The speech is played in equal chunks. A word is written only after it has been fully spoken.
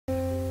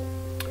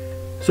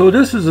So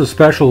this is a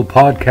special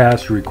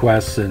podcast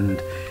request,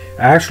 and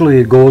actually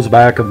it goes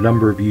back a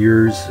number of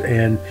years,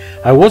 and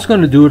I was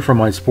going to do it for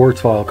my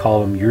sports file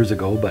column years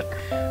ago, but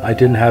I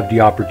didn't have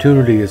the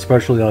opportunity,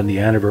 especially on the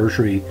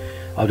anniversary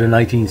of the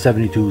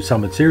 1972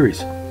 Summit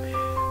Series.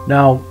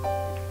 Now,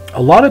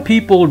 a lot of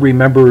people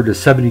remember the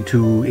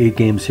 72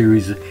 8-game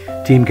series,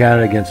 Team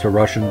Canada against the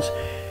Russians,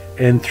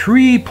 and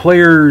three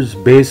players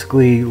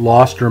basically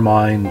lost their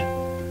mind,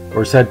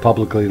 or said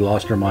publicly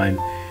lost their mind,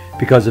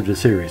 because of the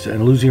series.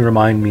 And losing their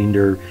mind mean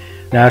their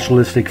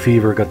nationalistic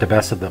fever got the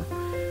best of them.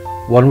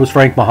 One was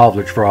Frank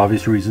Mahovlich, for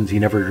obvious reasons. He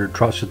never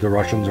trusted the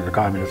Russians or the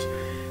communists.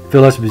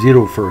 Phil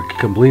Esposito, for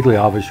completely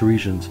obvious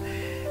reasons.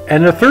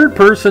 And the third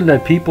person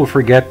that people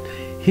forget,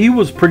 he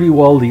was pretty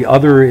well the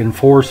other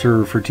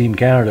enforcer for Team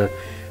Canada,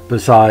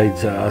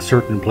 besides a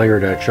certain player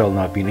that shall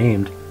not be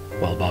named,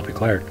 well, Bobby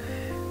Clark,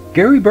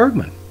 Gary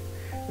Bergman.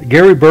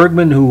 Gary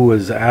Bergman, who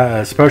was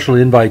a special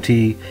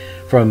invitee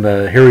from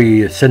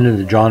Harry Sinden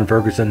to John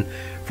Ferguson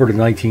for the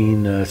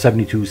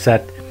 1972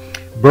 set.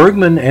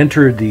 Bergman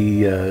entered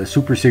the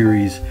Super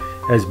Series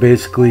as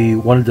basically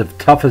one of the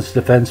toughest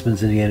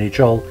defensemen in the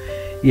NHL.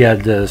 He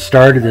had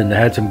started and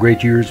had some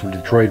great years with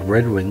Detroit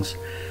Red Wings.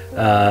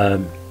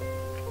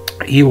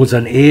 He was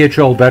an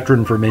AHL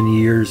veteran for many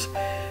years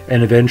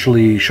and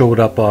eventually showed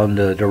up on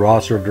the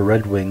roster of the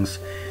Red Wings,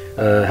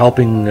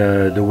 helping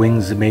the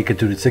Wings make it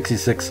to the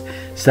 66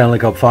 Stanley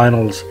Cup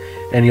Finals.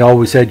 And he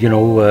always said,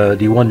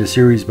 they won the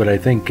series, but I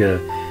think,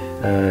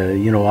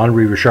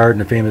 Henri Richard in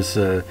the famous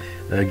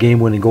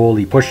game-winning goal,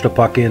 he pushed the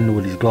puck in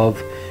with his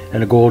glove,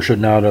 and the goal should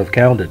not have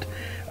counted.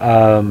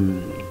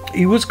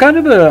 He was kind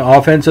of an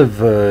offensive,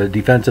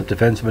 defensive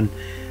defenseman.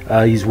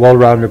 His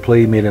well-rounded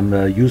play made him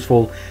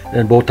useful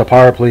in both the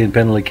power play and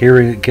penalty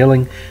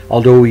killing.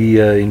 Although he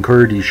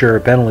incurred his share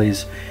of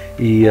penalties,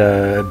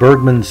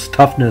 Bergman's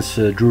toughness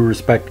drew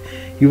respect.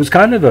 He was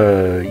kind of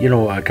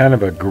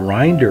a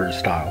grinder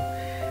style.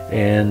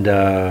 And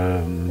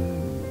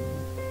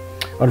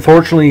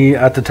unfortunately,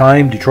 at the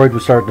time, Detroit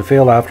was starting to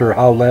fail after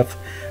Howe left.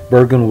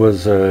 Bergman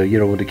was,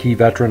 the key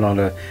veteran on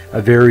a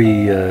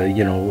very,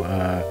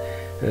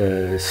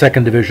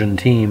 second division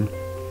team.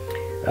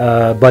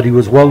 But he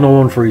was well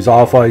known for his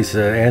off-ice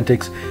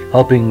antics,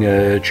 helping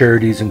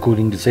charities,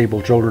 including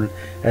disabled children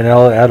and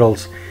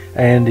adults.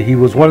 And he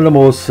was one of the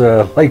most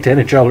liked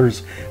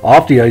NHLers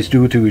off the ice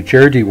due to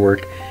charity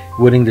work,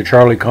 winning the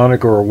Charlie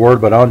Conacher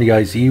Award. But on the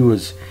ice, he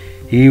was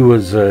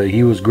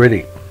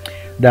gritty.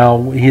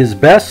 Now, his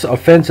best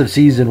offensive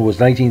season was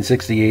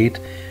 1968,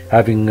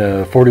 having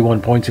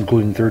 41 points,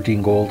 including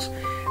 13 goals.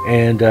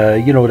 And,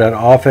 that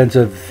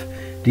offensive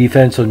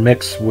defensive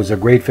mix was a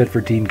great fit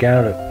for Team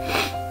Canada.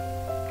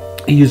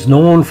 He is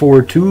known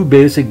for two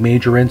basic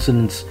major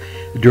incidents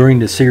during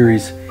the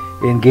series.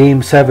 In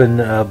Game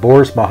 7,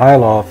 Boris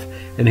Mikhailov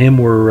and him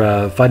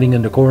were fighting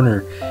in the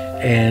corner,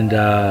 and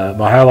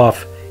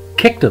Mikhailov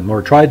kicked him,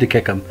 or tried to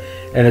kick him.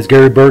 And as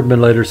Gary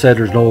Bergman later said,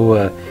 there's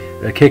no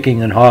kicking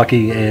in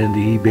hockey, and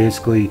he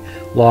basically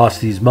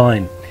lost his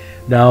mind.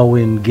 Now,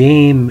 in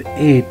Game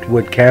 8,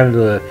 with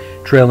Canada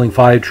trailing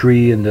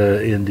 5-3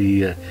 in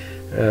the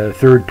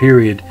third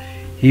period,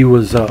 he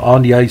was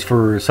on the ice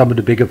for some of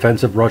the big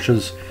offensive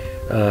rushes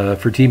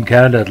for Team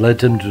Canada that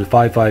led him to the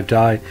 5-5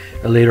 tie,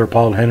 and later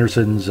Paul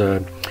Henderson's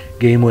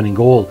game-winning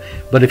goal.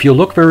 But if you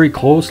look very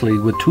closely,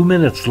 with 2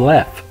 minutes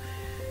left,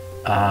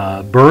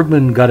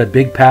 Bergman got a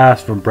big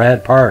pass from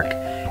Brad Park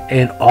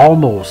and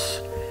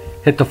almost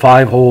hit the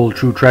 5-hole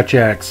through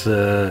Tretiak's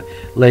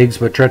legs,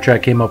 but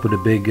Tretiak came up with a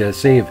big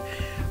save.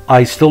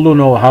 I still don't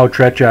know how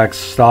Tretiak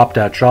stopped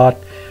that shot.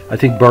 I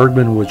think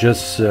Bergman was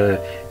just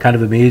kind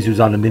of amazed. He was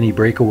on a mini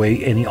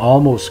breakaway, and he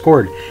almost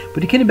scored.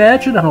 But you can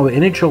imagine how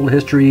NHL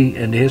history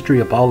and the history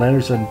of Paul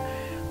Henderson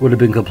would have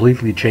been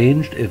completely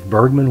changed if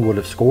Bergman would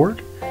have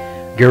scored.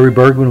 Gary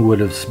Bergman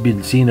would have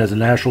been seen as a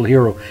national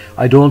hero.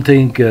 I don't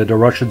think the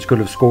Russians could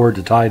have scored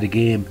to tie the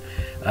game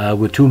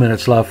with 2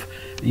 minutes left.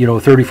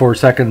 34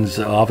 seconds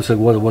obviously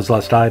was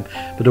less time,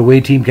 but the way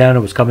Team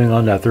Canada was coming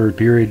on that third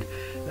period,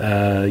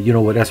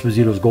 with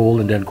Esposito's goal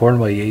and then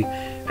Cornway,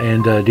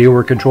 and they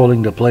were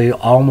controlling the play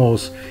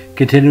almost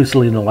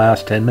continuously in the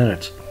last 10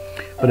 minutes.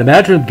 But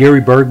imagine if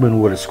Gary Bergman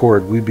would have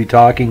scored. We'd be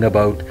talking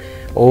about,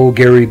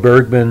 Gary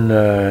Bergman,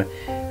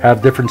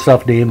 have different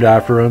stuff named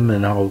after him,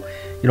 and how,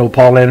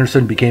 Paul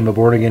Anderson became a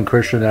born-again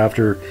Christian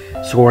after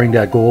scoring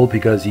that goal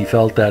because he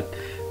felt that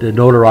the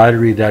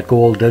notoriety of that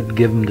goal didn't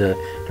give him the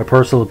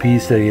personal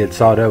peace that he had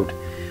sought out.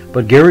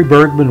 But Gary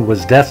Bergman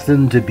was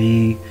destined to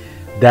be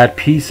that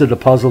piece of the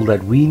puzzle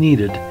that we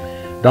needed.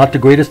 Not the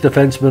greatest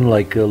defenseman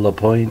like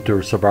Lapointe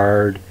or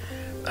Savard,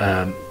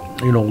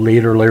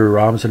 later Larry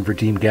Robinson for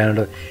Team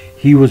Canada.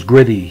 He was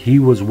gritty. He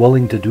was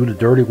willing to do the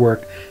dirty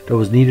work that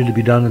was needed to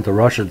be done at the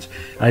Russians.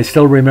 I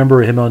still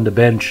remember him on the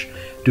bench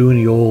doing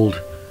the old,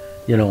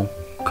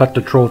 cut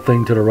the throat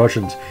thing to the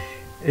Russians.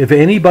 If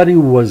anybody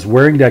was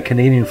wearing that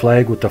Canadian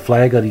flag with the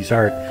flag on his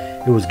heart,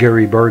 it was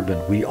Gary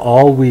Bergman. We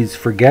always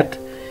forget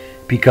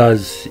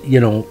because,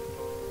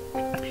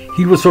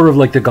 he was sort of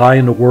like the guy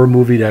in the war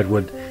movie that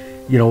would,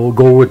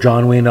 go with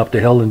John Wayne up the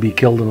hill and be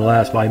killed in the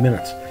last 5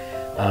 minutes.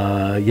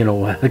 You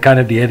know, kind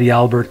of the Eddie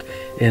Albert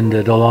in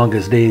the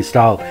longest day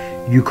style.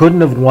 You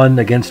couldn't have won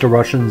against the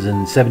Russians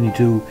in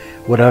 '72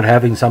 without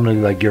having somebody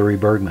like Gary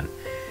Bergman.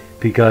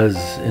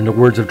 Because, in the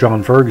words of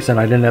John Ferguson,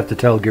 I didn't have to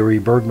tell Gary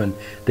Bergman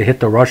to hit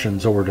the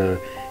Russians or to,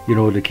 you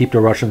know, to keep the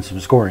Russians from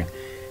scoring.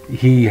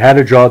 He had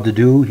a job to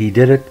do. He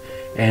did it,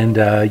 and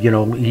you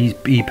know,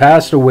 he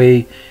passed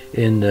away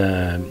in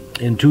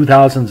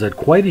 2000s at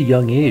quite a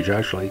young age,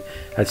 actually,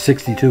 at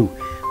 62.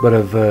 But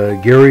if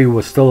Gary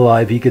was still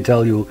alive, he could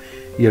tell you,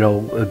 you know,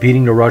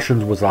 beating the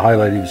Russians was the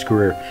highlight of his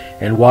career,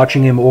 and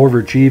watching him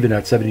overachieve in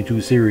that '72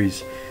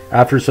 series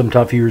after some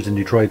tough years in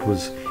Detroit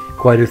was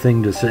quite a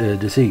thing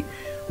to see.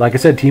 Like I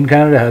said, Team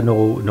Canada had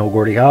no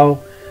Gordie Howe,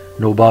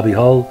 no Bobby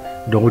Hull,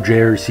 no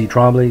J.R.C.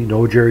 Trombley,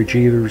 no Jerry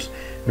Cheevers,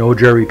 no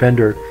Jerry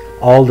Pender.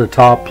 All the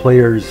top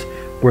players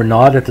were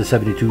not at the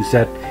 '72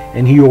 set,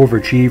 and he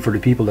overachieved for the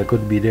people that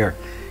couldn't be there.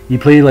 He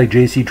played like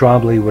J.C.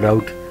 Trombley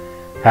without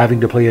having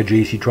to play a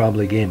J.C.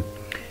 Trombley game.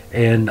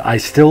 And I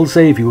still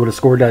say if he would have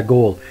scored that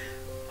goal,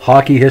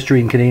 hockey history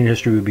and Canadian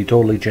history would be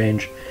totally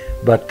changed.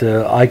 But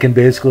I can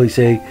basically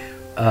say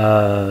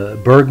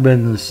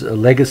Bergman's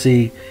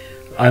legacy,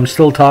 I'm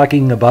still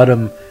talking about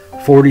him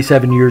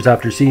 47 years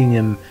after seeing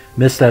him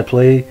miss that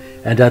play,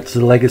 and that's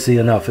the legacy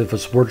enough. If a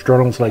sports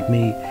journalist like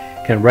me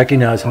can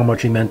recognize how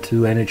much he meant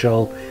to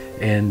NHL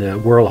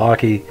and world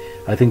hockey,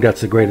 I think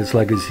that's the greatest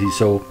legacy.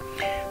 So,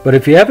 but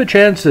if you have a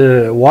chance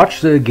to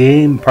watch the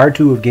game, part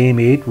 2 of Game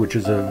 8, which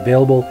is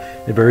available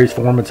in various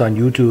formats on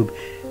YouTube,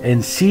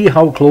 and see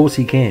how close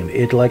he came.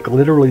 It like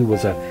literally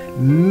was a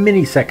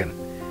millisecond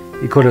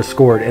he could have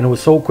scored, and it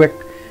was so quick.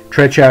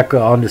 Trechak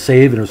on the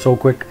save, and it was so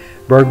quick.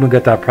 Bergman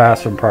got that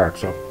pass from Park.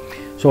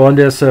 So on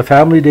this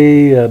Family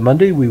Day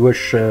Monday, we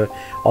wish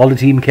all the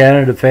Team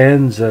Canada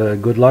fans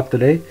good luck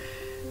today,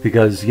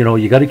 because you know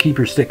you got to keep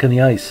your stick in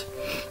the ice.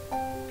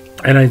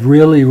 And I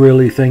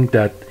really think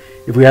that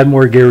if we had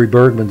more Gary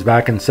Bergmans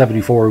back in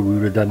 '74, we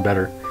would have done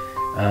better.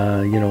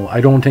 You know,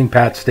 I don't think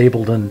Pat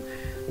Stapleton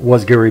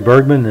was Gary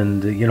Bergman,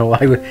 and you know,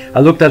 I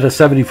looked at the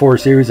 '74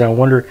 series and I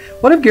wonder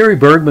what if Gary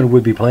Bergman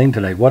would be playing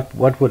tonight.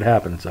 What would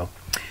happen? So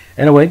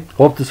anyway,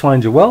 hope this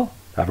finds you well.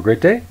 Have a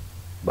great day.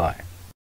 Bye.